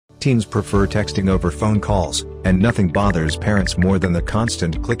Teens prefer texting over phone calls, and nothing bothers parents more than the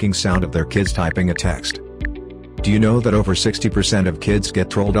constant clicking sound of their kids typing a text. Do you know that over 60% of kids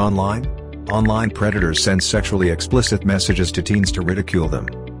get trolled online? Online predators send sexually explicit messages to teens to ridicule them.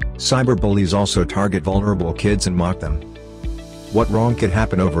 Cyberbullies also target vulnerable kids and mock them. What wrong could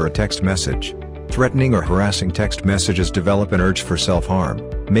happen over a text message? Threatening or harassing text messages develop an urge for self-harm,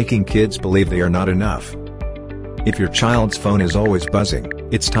 making kids believe they are not enough. If your child's phone is always buzzing,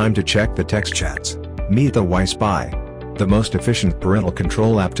 it's time to check the text chats. Meet TheWiSpy, the most efficient parental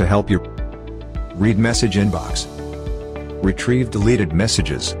control app to help you read message inbox, retrieve deleted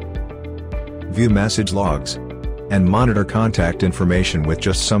messages, view message logs, and monitor contact information with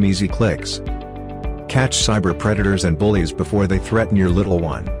just some easy clicks. Catch cyber predators and bullies before they threaten your little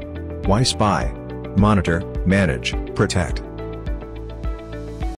one. TheWiSpy. Monitor, manage, protect.